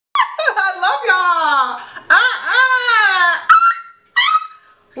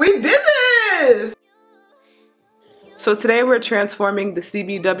So today we're transforming the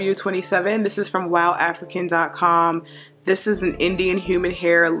CBW27. This is from WowAfrican.com. This is an Indian human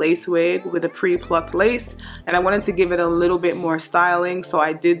hair lace wig with a pre-plucked lace, and I wanted to give it a little bit more styling, so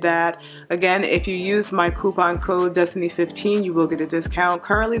I did that. Again, if you use my coupon code Destiny15, you will get a discount.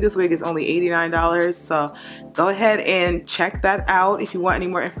 Currently this wig is only $89, so go ahead and check that out. If you want any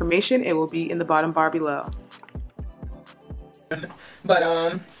more information, it will be in the bottom bar below. But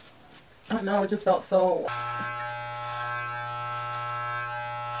I don't know, it just felt so...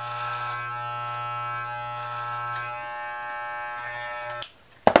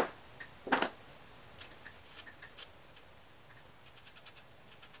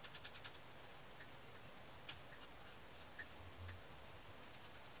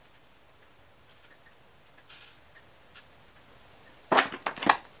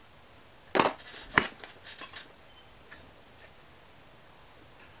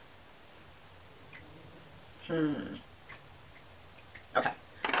 Okay,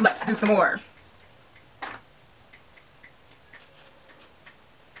 let's do some more.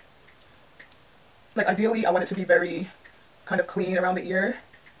 Like ideally, I want it to be very kind of clean around the ear,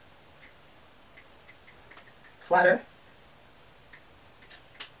 flatter.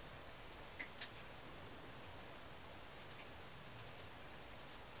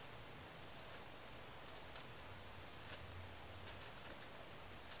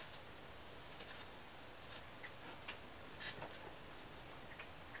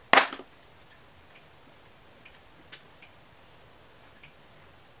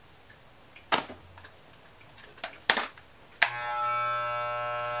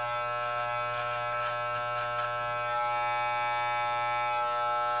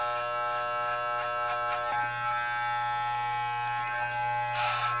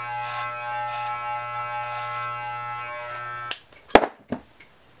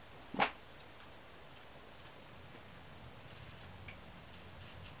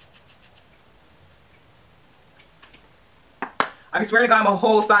 I swear to God, I'm a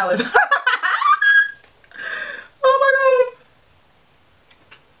whole stylist. Oh my God.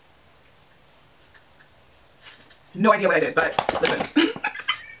 No idea what I did, but listen.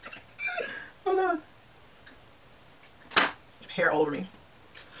 Hold on. Hair all over me.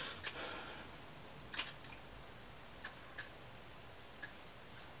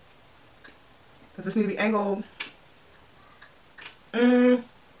 Does this need to be angled?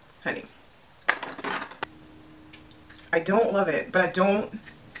 Honey. I don't love it, but I don't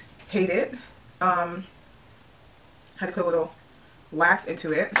hate it. Had to put a little wax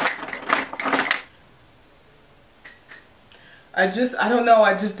into it. I don't know,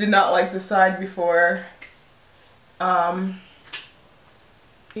 I just did not like the side before.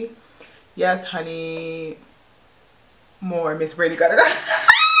 Yes, honey. More, Miss Brady got it.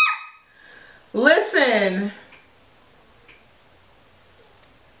 Listen.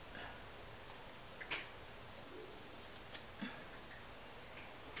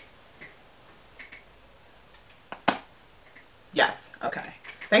 Yes, okay.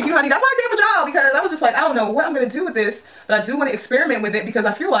 Thank you, honey. That's why I gave a job, because I was just like, I don't know what I'm going to do with this, but I do want to experiment with it, because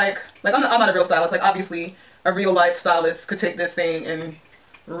I feel like I'm not a real stylist. Like, obviously, a real life stylist could take this thing and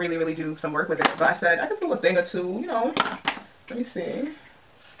really, really do some work with it. But I said, I could do a thing or two, you know. Let me see.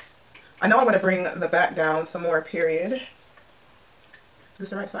 I know I want to bring the back down some more, period. Is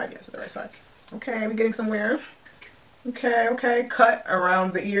this the right side? Yes, it's the right side. Okay, we're getting somewhere. Okay, okay. Cut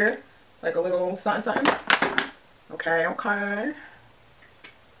around the ear, like a little something. Okay, okay.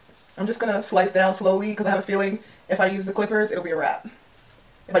 I'm just going to slice down slowly, because I have a feeling if I use the clippers, it'll be a wrap.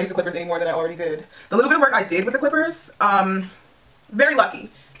 If I use the clippers any more than I already did. The little bit of work I did with the clippers, very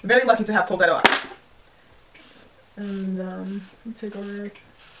lucky. Very lucky to have pulled that off. And let me take over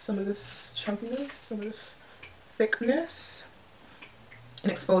some of this chunkiness, some of this thickness,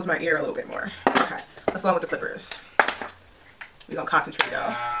 and expose my ear a little bit more. Okay, let's go on with the clippers. We're going to concentrate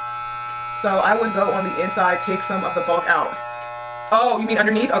though. So I would go on the inside, take some of the bulk out. Oh, you mean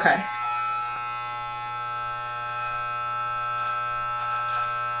underneath? Okay.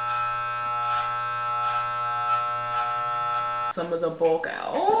 Some of the bulk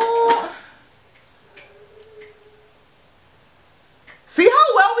out. See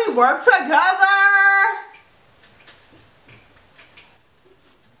how well we work together?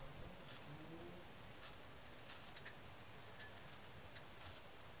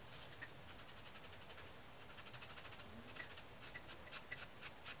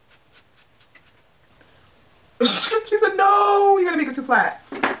 She said, no, you're gonna make it too flat.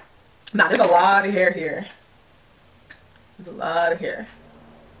 Nah, there's a lot of hair here. There's a lot of hair.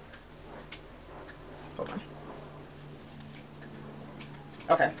 Hold on.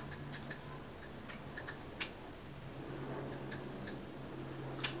 Okay.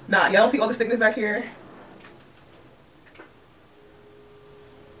 Nah, y'all don't see all the thickness back here?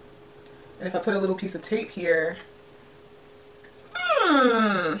 And if I put a little piece of tape here,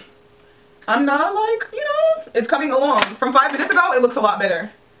 I'm not like, you know, it's coming along. From 5 minutes ago, it looks a lot better.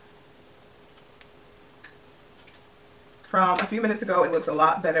 From a few minutes ago, it looks a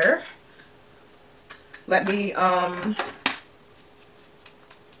lot better. Let me,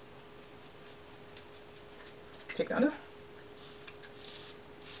 take that up.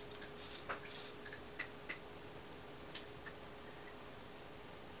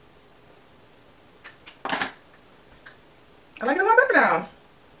 I like it a lot better now.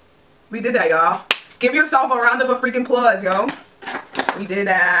 We did that, y'all. Give yourself a round of a freaking applause, yo. We did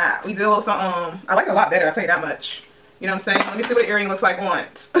that. We did a little something. I like it a lot better, I'll tell you that much. You know what I'm saying? Let me see what the earring looks like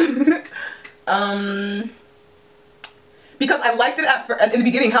once. Because I liked it in the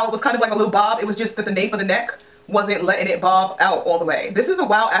beginning how it was kind of like a little bob. It was just that the nape of the neck wasn't letting it bob out all the way. This is a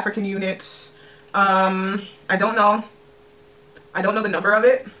WowAfrican unit. I don't know the number of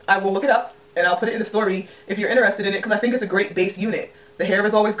it. I will look it up and I'll put it in the story if you're interested in it, because I think it's a great base unit. The hair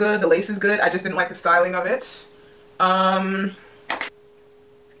is always good, the lace is good. I just didn't like the styling of it. This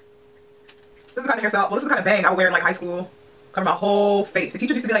is the kind of hairstyle, well, this is the kind of bang I would wear in like high school. Cover my whole face. The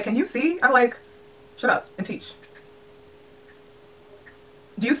teacher used to be like, can you see? I'm like, shut up and teach.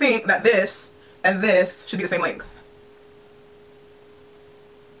 Do you think that this and this should be the same length?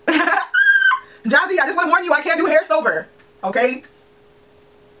 Jazzy, I just want to warn you, I can't do hair sober. Okay?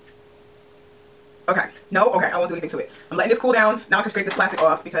 Okay. No? Okay, I won't do anything to it. I'm letting this cool down. Now I can scrape this plastic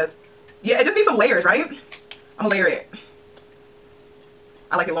off because, yeah, it just needs some layers, right? I'm gonna layer it.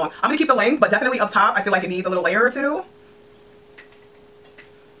 I like it long. I'm gonna keep the length, but definitely up top, I feel like it needs a little layer or two.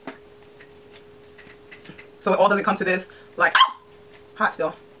 So it all doesn't come to this, like, ow! Hot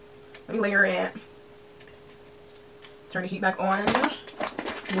still. Let me layer it. Turn the heat back on.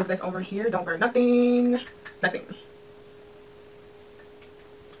 Move this over here. Don't burn nothing. Nothing.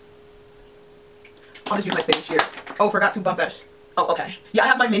 I'll just use my finish here. Oh, forgot to bump that. Oh, okay. Yeah, I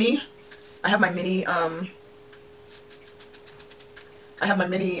have my mini. I have my mini, darn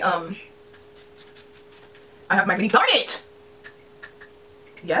it!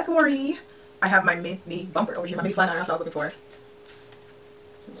 Yes, Lori. I have my mini bumper over here. My mini flat iron, that's what I was looking for.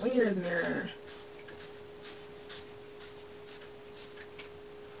 Some layers in there.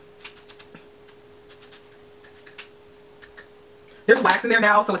 There's wax in there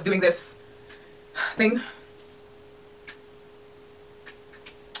now, so it's doing this thing.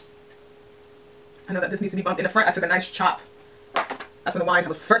 I know that this needs to be bumped in the front. I took a nice chop. That's when the wine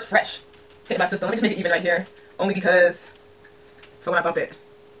was first fresh. Hit my system. Let me just make it even right here. Only because, so when I bump it,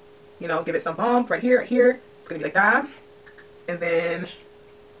 you know, give it some bump right here, right here. It's gonna be like that. And then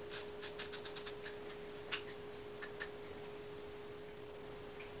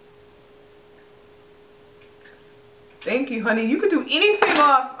thank you, honey. You could do anything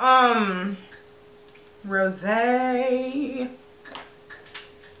off rosé.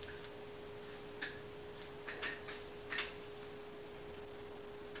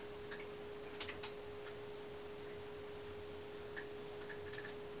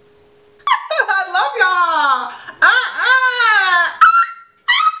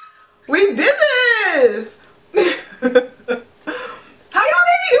 We did this! How y'all made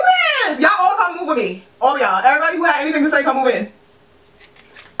me do this? Y'all all come move with me. All y'all. Everybody who had anything to say, come move in.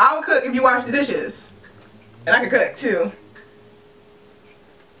 I will cook if you wash the dishes. And I can cook too.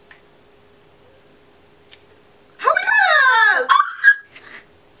 How we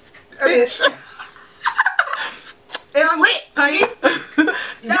do this? Bitch. And I'm lit, honey.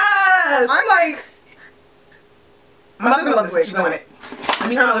 Yes! I'm like, my mother's gonna love this wig. She's doing it. Let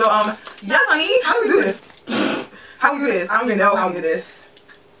me turn my little, yes, honey. How do we do this? How we do this? I don't even know how we do this.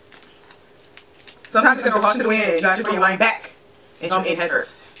 Sometimes you're gonna walk to the wind. You gotta just bring your line back and jump in head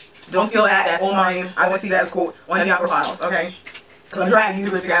first. Don't steal that. That's all mine. I want to see that as a quote on any of your profiles, okay? Because I'm dragging you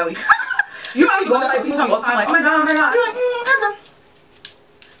to this alley. You might be going like people all the time, like, oh my god, oh my god. You're like,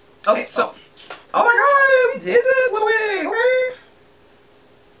 okay, so, oh my god, we did this little wig, okay?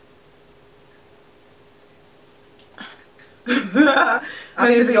 I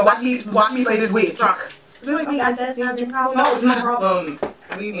mean, yo, watch me say this wig drunk. Like me, I said, you have a problem. No, it's no problem.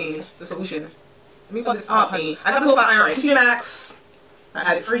 What do you mean? The solution. Let me put this up, honey. I got this little flat iron, right? TJ Maxx. I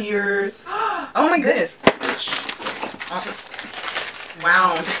had it for years. Oh my goodness.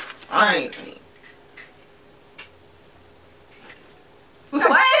 Wow. Alright. Who's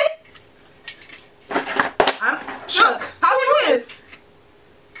what? I'm shook. How do we do this?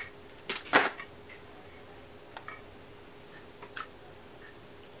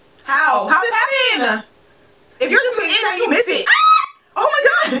 How? How did this happen? If you're just tuning in, how do you miss it? Oh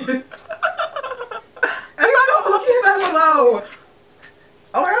my god! Look at that below.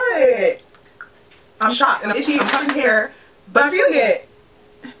 Alright. I'm shocked and I'm itchy. I'm cutting hair, but I'm feeling it.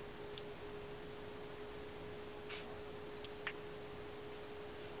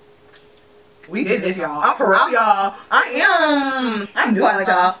 We did this, y'all. I'm proud of y'all. I am. I knew I liked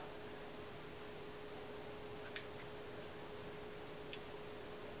y'all.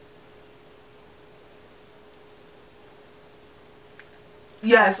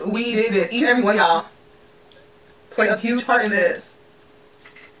 Yes, we did this. Each and every one of y'all played a huge part in this.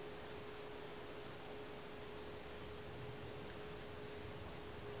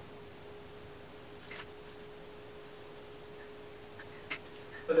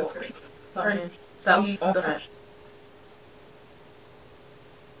 Sorry, that was on the front.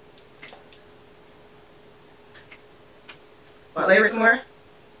 What, layer it some more?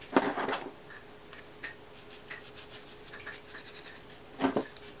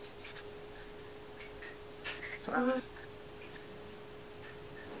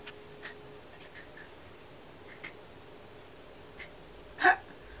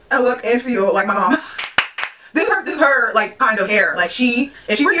 I look and feel like my mom. This is her like kind of hair. Like if she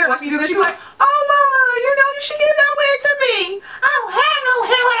were here and watched me do this, she'd be like, "Oh, mama, you know you should give that wig to me. I don't have no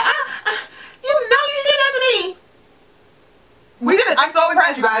hair. Like, you know you should give that to me." We did it. I'm so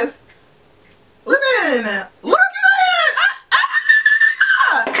impressed, you guys. Listen, look at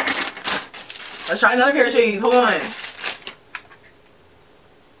it. Let's try another pair of shades. Hold on.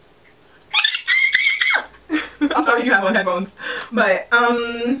 I'm sorry you have on headphones, but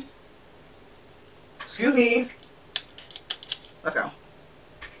excuse me. Let's go.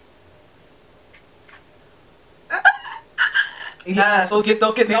 Yes, those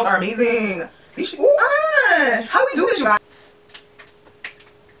kids nails are amazing. Ooh, how do we do this, you guys?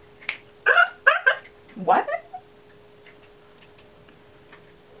 What?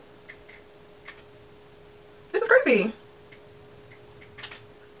 This is crazy.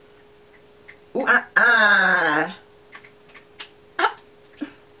 Ooh, I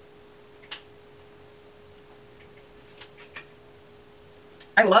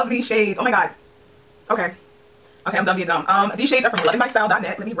love these shades. Oh my god. Okay. Okay, I'm done being dumb. These shades are from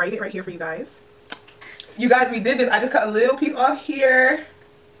lovingmystyle.net. Let me write it right here for you guys. You guys, we did this. I just cut a little piece off here.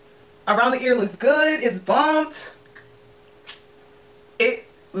 Around the ear looks good. It's bumped. It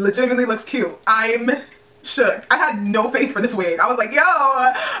legitimately looks cute. I'm shook. I had no faith for this wig. I was like, yo,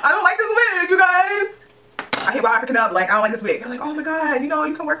 I don't like this wig, you guys. I hate WowAfrican up. Like, I don't like this wig. They're like, oh my god, you know,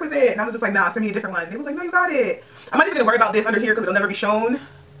 you can work with it. And I was just like, nah, send me a different one. They was like, no, you got it. I'm not even gonna worry about this under here because it'll never be shown.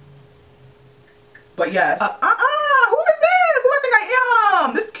 But yes. Who is this? Who I think I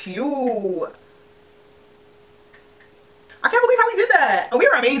am? This is cute. I can't believe how we did that. We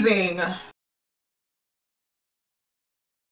were amazing.